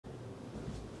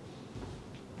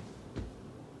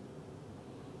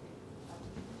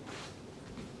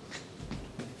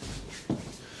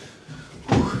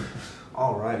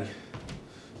Alrighty,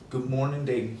 good morning,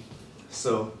 Dayton.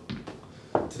 So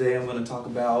today I'm going to talk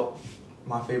about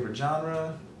my favorite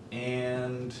genre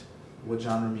and what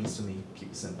genre means to me.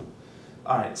 Keep it simple.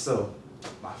 Alright, so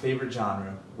my favorite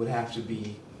genre would have to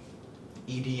be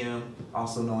EDM,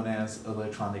 also known as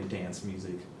electronic dance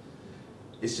music.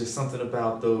 It's just something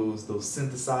about those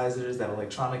synthesizers, that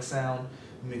electronic sound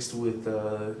mixed with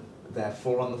that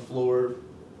four on the floor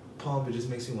pump. It just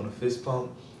makes me want to fist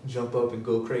pump, jump up, and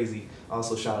go crazy.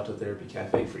 Also, shout out to Therapy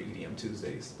Cafe for EDM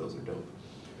Tuesdays. Those are dope.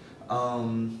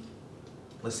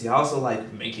 Let's see. I also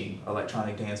like making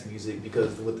electronic dance music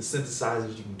because with the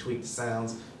synthesizers, you can tweak the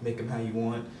sounds, make them how you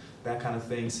want, that kind of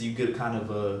thing. So you get a kind of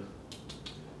a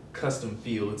custom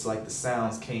feel. It's like the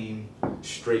sounds came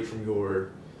straight from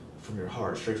your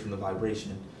heart, straight from the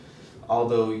vibration.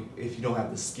 Although if you don't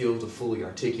have the skill to fully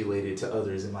articulate it to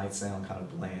others, it might sound kind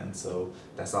of bland. So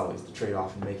that's always the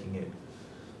trade-off in making it.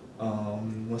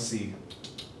 Let's see,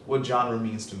 what genre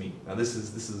means to me. Now this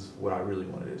is what I really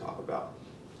wanted to talk about,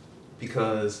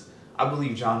 because I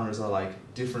believe genres are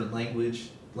like different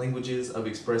languages of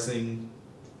expressing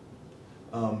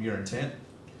your intent.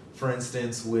 For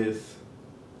instance, with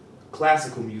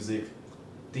classical music,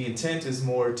 the intent is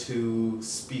more to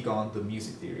speak on the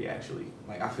music theory, actually.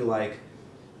 Like, I feel like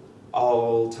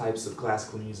all types of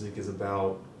classical music is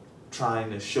about trying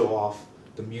to show off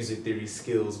the music theory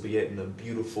skills, but yet in a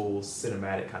beautiful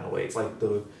cinematic kind of way. It's like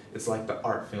the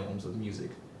art films of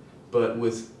music. But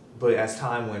as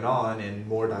time went on and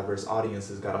more diverse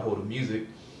audiences got a hold of music,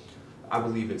 I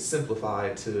believe it's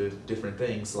simplified to different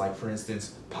things. Like, for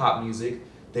instance, pop music,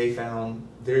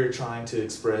 they're trying to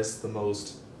express the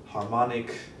most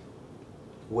harmonic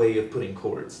way of putting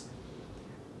chords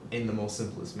in the most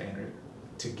simplest manner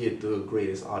to get the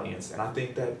greatest audience. And I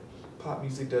think that pop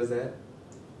music does that.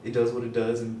 It does what it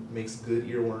does and makes good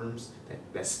earworms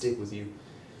that stick with you.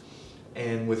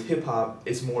 And with hip hop,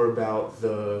 it's more about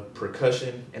the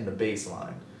percussion and the bass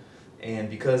line. And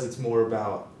because it's more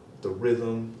about the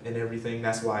rhythm and everything,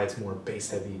 that's why it's more bass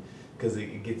heavy, because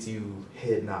it gets you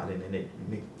head nodding and it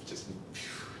just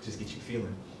gets you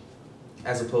feeling.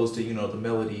 As opposed to, the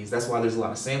melodies. That's why there's a lot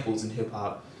of samples in hip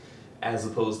hop, as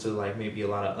opposed to like maybe a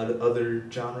lot of other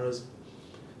genres.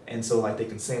 And so like they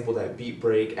can sample that beat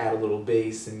break, add a little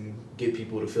bass, and get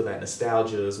people to feel that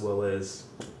nostalgia, as well as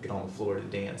get on the floor to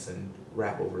dance and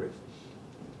rap over it.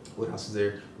 What else is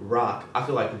there? Rock. I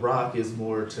feel like rock is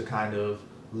more to kind of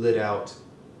let out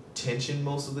tension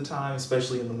most of the time,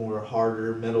 especially in the more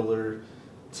harder, metaler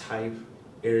type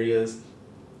areas,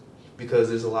 because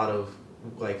there's a lot of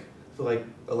I feel like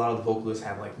a lot of the vocalists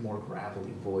have like more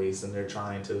gravelly voice, and they're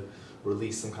trying to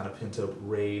release some kind of pent-up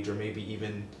rage or maybe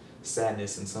even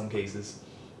sadness in some cases.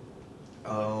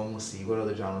 Let's see, what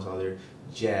other genres are there?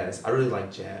 Jazz. I really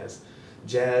like jazz.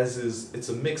 Jazz it's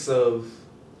a mix of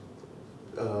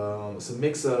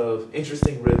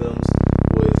interesting rhythms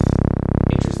with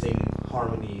interesting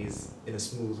harmonies in a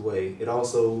smooth way. It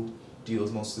also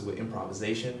deals mostly with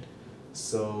improvisation.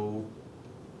 So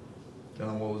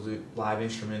live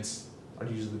instruments are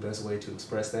usually the best way to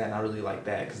express that, and I really like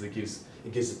that because it gives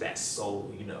it that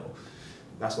soul,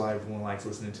 That's why everyone likes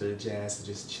listening to jazz, to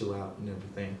just chill out and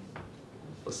everything.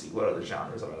 Let's see, what other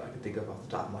genres are there I can think of off the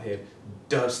top of my head?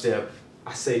 Dubstep.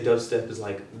 I say dubstep is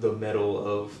like the metal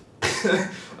of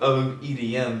of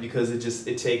EDM, because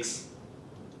it takes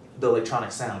the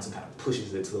electronic sounds and kind of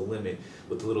pushes it to the limit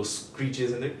with the little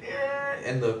screeches and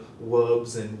the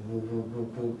wubs and woo, woo,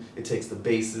 woo, woo. It takes the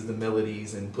basses, the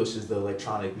melodies, and pushes the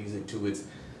electronic music to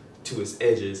its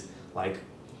edges. Like,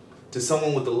 to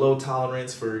someone with a low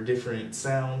tolerance for different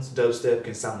sounds, dubstep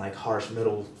can sound like harsh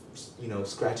metal,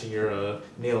 scratching your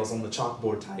nails on the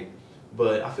chalkboard type.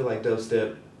 But I feel like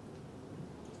dubstep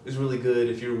is really good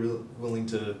if you're willing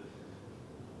to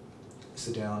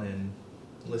sit down and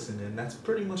listen, and that's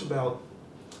pretty much about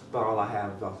all I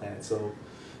have about that. So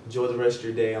enjoy the rest of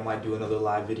your day. I might do another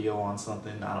live video on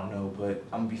something, I don't know, but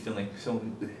I'm gonna be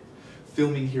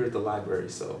filming here at the library,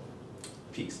 so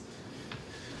peace.